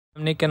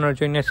I'm Nick and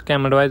joining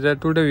Scam Advisor.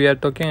 Today we are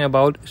talking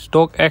about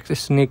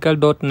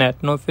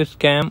stockxsneaker.Net. No, if it's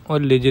scam or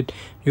legit,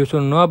 you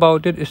should know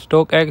about it.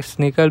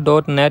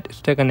 stockxsneaker.Net.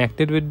 Stay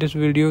connected with this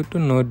video to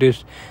know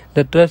this.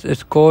 The trust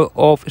score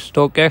of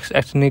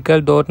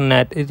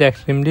stockxsneaker.Net is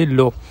extremely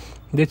low.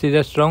 This is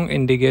a strong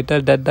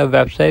indicator that the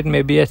website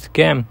may be a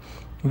scam.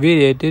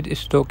 We rated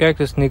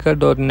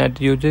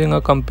stockxsneaker.net using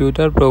a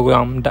computer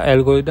program. The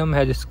algorithm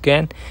has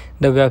scanned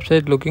the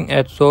website looking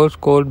at source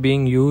code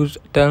being used,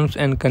 terms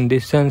and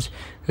conditions,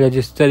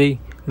 registry,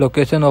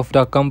 location of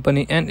the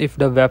company, and if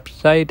the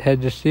website has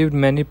received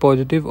many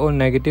positive or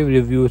negative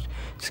reviews.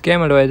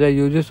 Scam Advisor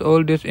uses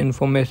all this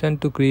information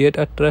to create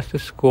a trust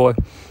score.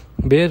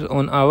 Based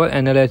on our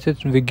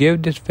analysis, we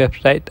gave this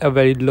website a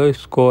very low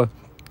score.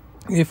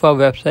 If a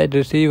website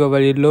receives a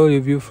very low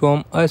review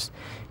from us,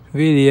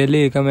 we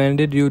really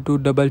recommended you to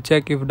double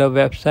check if the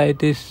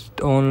website is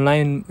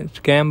online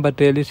scam but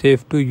really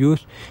safe to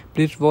use.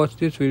 Please watch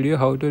this video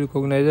how to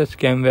recognize a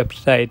scam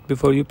website.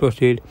 Before you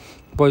proceed,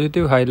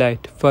 positive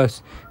highlight.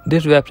 First,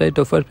 this website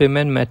offers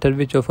payment method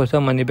which offers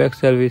a money back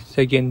service.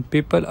 Second,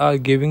 people are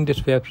giving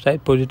this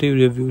website positive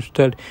reviews.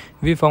 Third,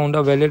 we found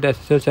a valid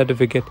SSL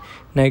certificate.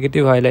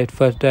 Negative highlight.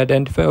 First, the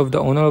identifier of the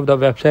owner of the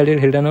website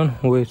is hidden on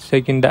who.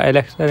 Second, the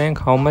Alexa rank,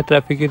 how much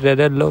traffic is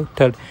rather low.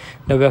 Third,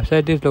 the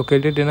website is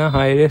located in a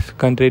high risk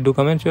country. Do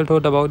comment your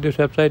thought about this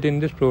website in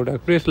this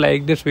product. Please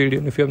like this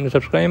video. If you have not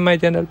subscribed my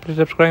channel, please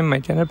subscribe my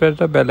channel, press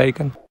the bell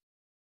icon.